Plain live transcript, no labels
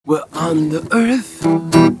We're on the earth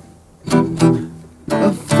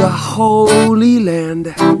of the Holy Land.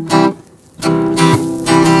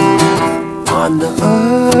 On the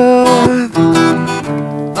earth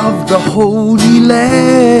of the Holy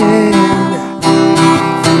Land.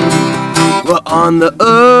 We're on the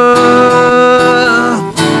earth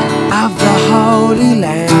of the Holy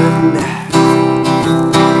Land.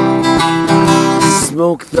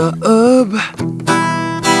 Smoke the herb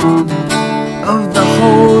of the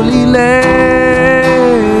Holy Land.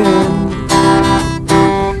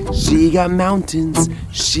 She got mountains,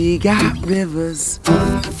 she got rivers,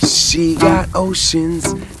 she got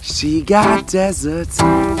oceans, she got deserts,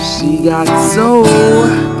 she got so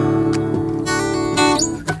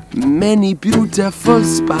many beautiful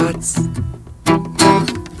spots.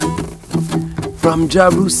 From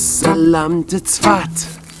Jerusalem to Tzfat,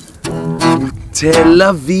 Tel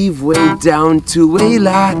Aviv way down to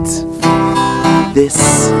Eilat. This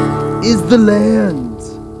is the land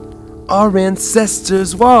our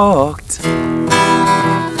ancestors walked.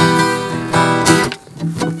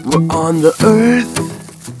 We're on the earth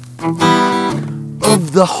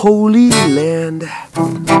of the Holy Land.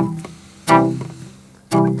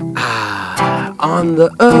 On the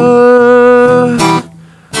earth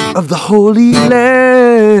of the Holy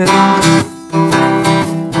Land.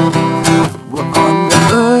 We're on the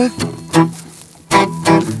earth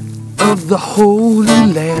of the Holy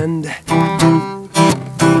Land.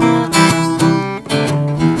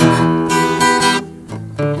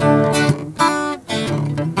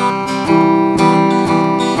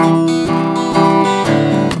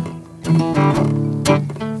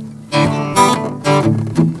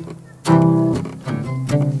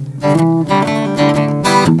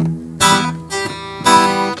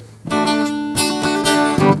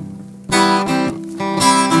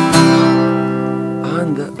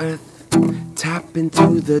 On the earth, tap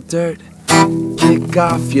into the dirt, kick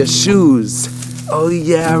off your shoes. Oh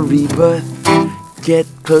yeah, rebirth, get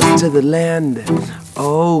close to the land.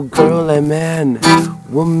 Oh, girl and man,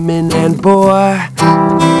 woman and boy.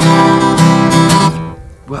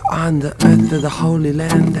 We're on the earth of the Holy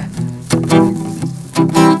Land.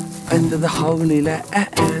 Under the Holy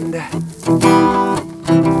Land.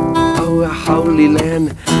 Oh, a holy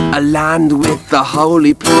land, a land with a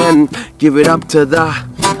holy plan. Give it up to the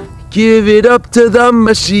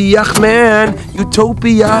Mashiach man.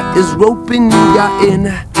 Utopia is roping ya in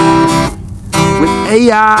with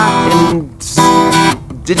AI and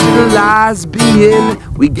digitalized being.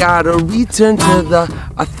 We gotta return to the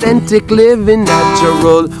authentic living,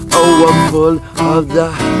 natural. Oh, I'm full of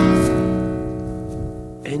the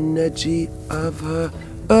energy of her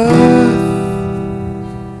earth,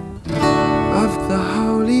 of the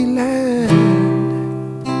Holy Land.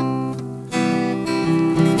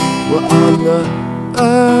 We're on the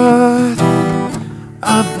earth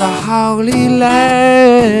of the Holy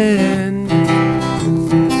Land.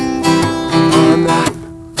 On the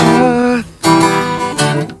earth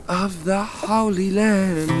of the Holy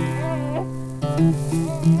Land.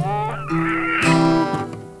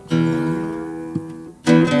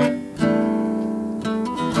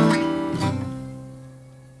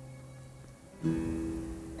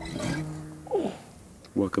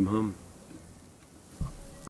 Welcome home.